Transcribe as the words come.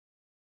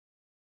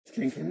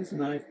Jenkins,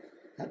 and I've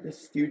had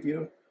this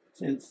studio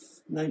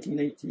since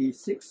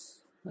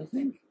 1986, I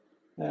think.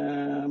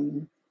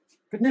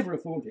 Could never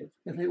afford it.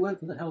 If it weren't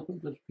for the help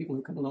of the people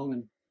who come along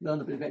and learn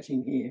a bit of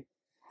etching here,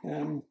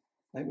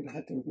 I would have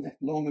had to have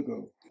left long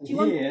ago.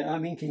 Here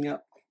I'm inking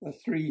up a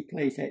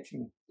 3-plate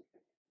etching.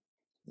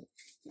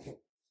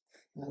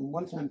 And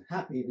once I'm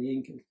happy the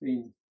ink has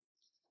been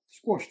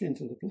squashed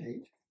into the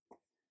plate,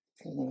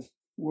 and I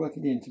work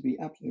it in to be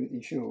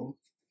absolutely sure,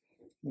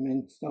 and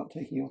then start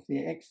taking off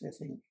the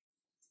excess ink.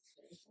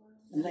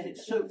 And let it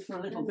soak for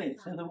a little bit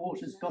so the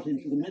water's got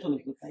into the middle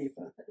of the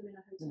paper,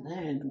 and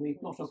then we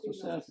blot off the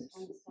surface.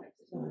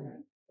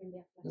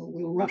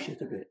 We'll rush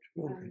it a bit,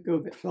 we'll go a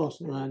bit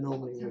faster than I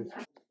normally would.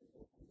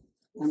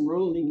 I'm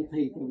rolling the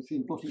paper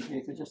between blotting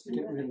paper just to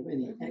get rid of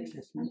any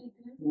excess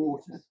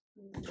water.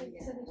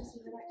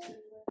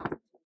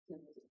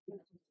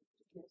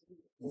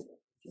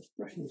 Just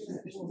brushing the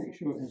surface to make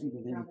sure it hasn't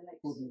got any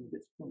ordinary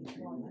bits of blotting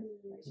paper.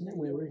 And then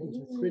we're ready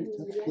to print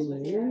a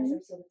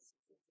plane.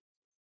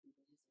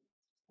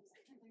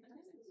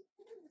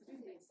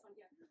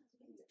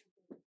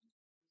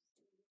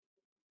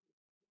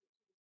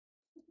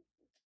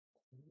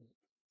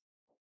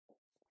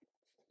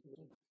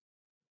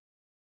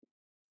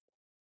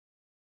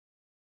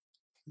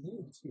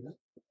 See that?